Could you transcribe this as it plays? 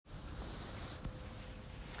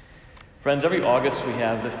Friends, every August we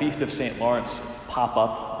have the Feast of St. Lawrence pop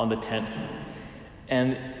up on the 10th.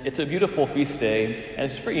 And it's a beautiful feast day, and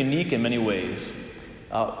it's very unique in many ways.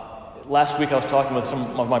 Last week I was talking with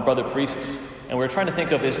some of my brother priests, and we were trying to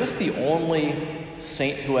think of, is this the only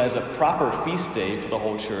saint who has a proper feast day for the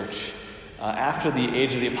whole church after the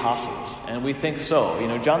age of the apostles? And we think so. You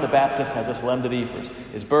know, John the Baptist has a solemnity for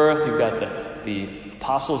his birth. You've got the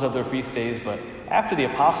apostles have their feast days, but after the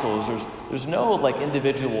apostles, there's no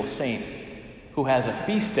individual saint who has a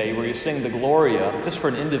feast day where you sing the Gloria just for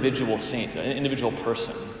an individual saint, an individual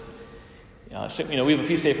person. We have a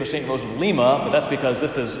feast day for St. Rose of Lima, but that's because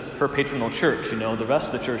this is her patronal church. The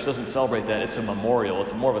rest of the church doesn't celebrate that. It's a memorial.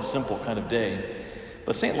 It's more of a simple kind of day.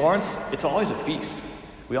 But St. Lawrence, it's always a feast.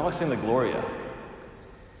 We always sing the Gloria.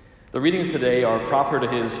 The readings today are proper to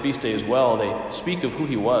his feast day as well. They speak of who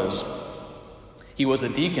he was. He was a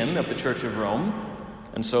deacon of the Church of Rome,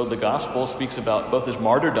 and so the Gospel speaks about both his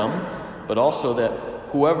martyrdom, but also that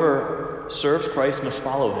whoever serves Christ must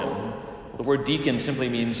follow him. The word deacon simply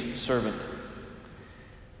means servant.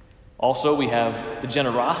 Also, we have the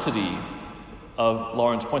generosity of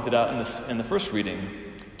Lawrence pointed out in the first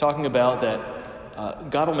reading, talking about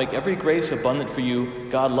that God will make every grace abundant for you.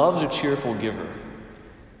 God loves a cheerful giver.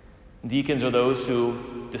 Deacons are those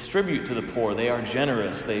who distribute to the poor. They are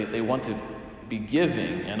generous. They want to be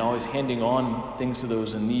giving and always handing on things to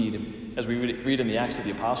those in need, as we read in the Acts of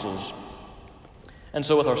the Apostles. And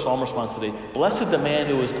so with our psalm response today, blessed the man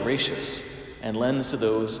who is gracious and lends to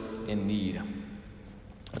those in need.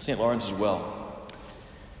 That's St. Lawrence as well.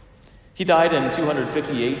 He died in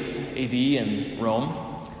 258 AD in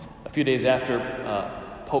Rome, a few days after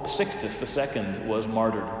Pope Sixtus II was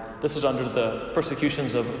martyred. This is under the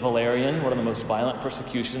persecutions of Valerian, one of the most violent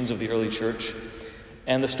persecutions of the early church.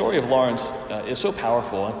 And the story of Lawrence is so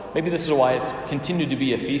powerful. Maybe this is why it's continued to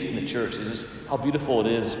be a feast in the church, is just how beautiful it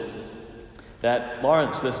is that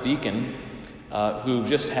Lawrence, this deacon, who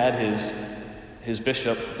just had his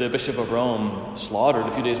bishop, the Bishop of Rome, slaughtered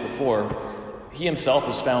a few days before, he himself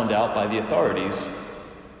is found out by the authorities.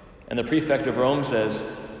 And the prefect of Rome says,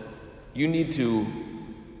 you need to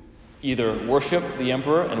either worship the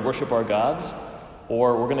emperor and worship our gods,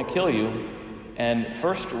 or we're going to kill you. And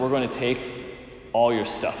first, we're going to take all your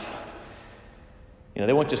stuff.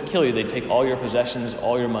 They won't just kill you, they take all your possessions,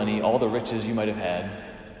 all your money, all the riches you might have had.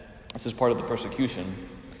 This is part of the persecution.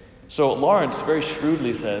 So Lawrence very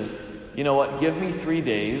shrewdly says, you know what, give me 3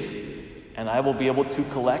 days and I will be able to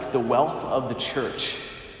collect the wealth of the church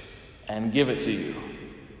and give it to you.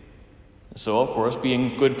 So of course,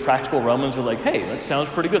 being good practical Romans are like, hey, that sounds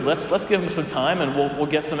pretty good. Let's give him some time and we'll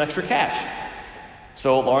get some extra cash.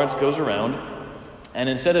 So Lawrence goes around, and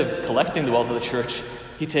instead of collecting the wealth of the church,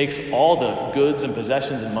 he takes all the goods and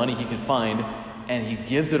possessions and money he can find, and he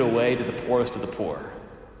gives it away to the poorest of the poor.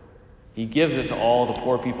 He gives it to all the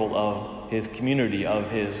poor people of his community, of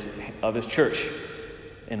his church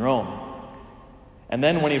in Rome. And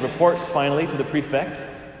then when he reports finally to the prefect,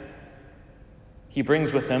 he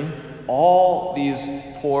brings with him all these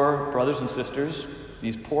poor brothers and sisters,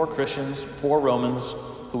 these poor Christians, poor Romans,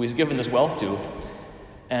 who he's given this wealth to.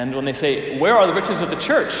 And when they say, where are the riches of the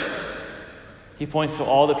church? He points to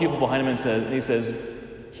all the people behind him and he says,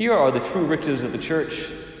 here are the true riches of the church.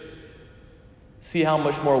 See how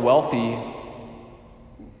much more wealthy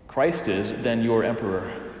Christ is than your emperor.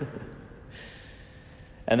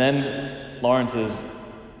 And then Lawrence is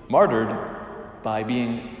martyred by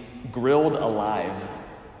being grilled alive,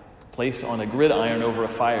 placed on a gridiron over a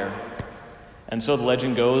fire. And so the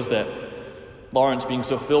legend goes that Lawrence, being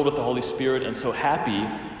so filled with the Holy Spirit and so happy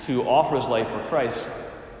to offer his life for Christ,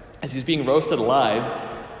 as he's being roasted alive,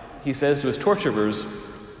 he says to his torturers,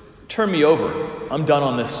 turn me over, I'm done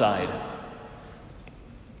on this side.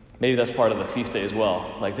 Maybe that's part of the feast day as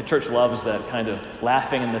well. The church loves that kind of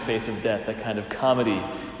laughing in the face of death, that kind of comedy,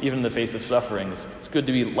 even in the face of sufferings. It's good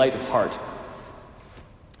to be light of heart.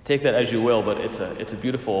 Take that as you will, but it's a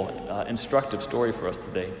beautiful, instructive story for us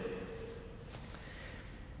today.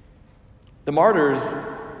 The martyrs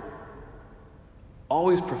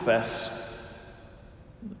always profess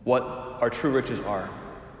what our true riches are.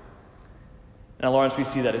 And in Lawrence, we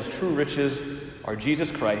see that his true riches are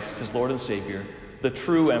Jesus Christ, his Lord and Savior, the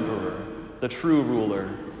true emperor, the true ruler,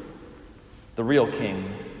 the real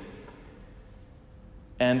king.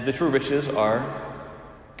 And the true riches are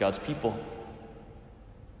God's people.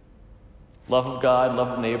 Love of God, love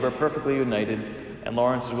of neighbor, perfectly united, and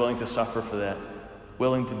Lawrence is willing to suffer for that,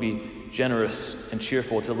 willing to be generous and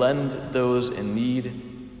cheerful, to lend those in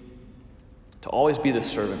need, to always be the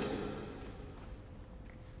servant.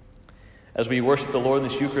 As we worship the Lord in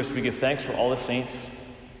this Eucharist, we give thanks for all the saints.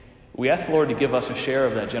 we ask the Lord to give us a share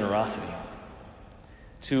of that generosity,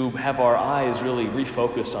 to have our eyes really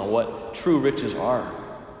refocused on what true riches are.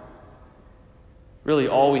 Really,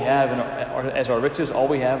 all we have as our riches, all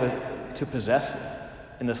we have to possess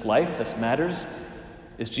in this life that matters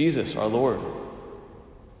is Jesus, our Lord,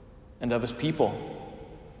 and of his people,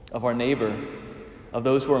 of our neighbor, of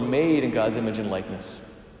those who are made in God's image and likeness.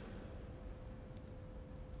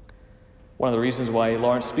 One of the reasons why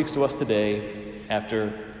Lawrence speaks to us today,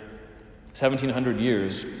 after 1,700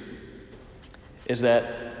 years, is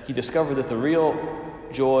that he discovered that the real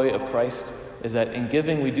joy of Christ is that in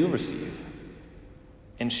giving we do receive.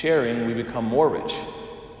 In sharing we become more rich.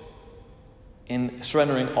 In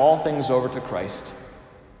surrendering all things over to Christ,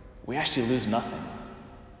 we actually lose nothing,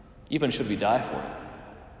 even should we die for it.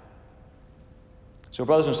 So,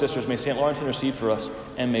 brothers and sisters, may St. Lawrence intercede for us,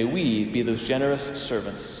 and may we be those generous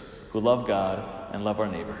servants who love God and love our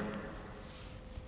neighbor.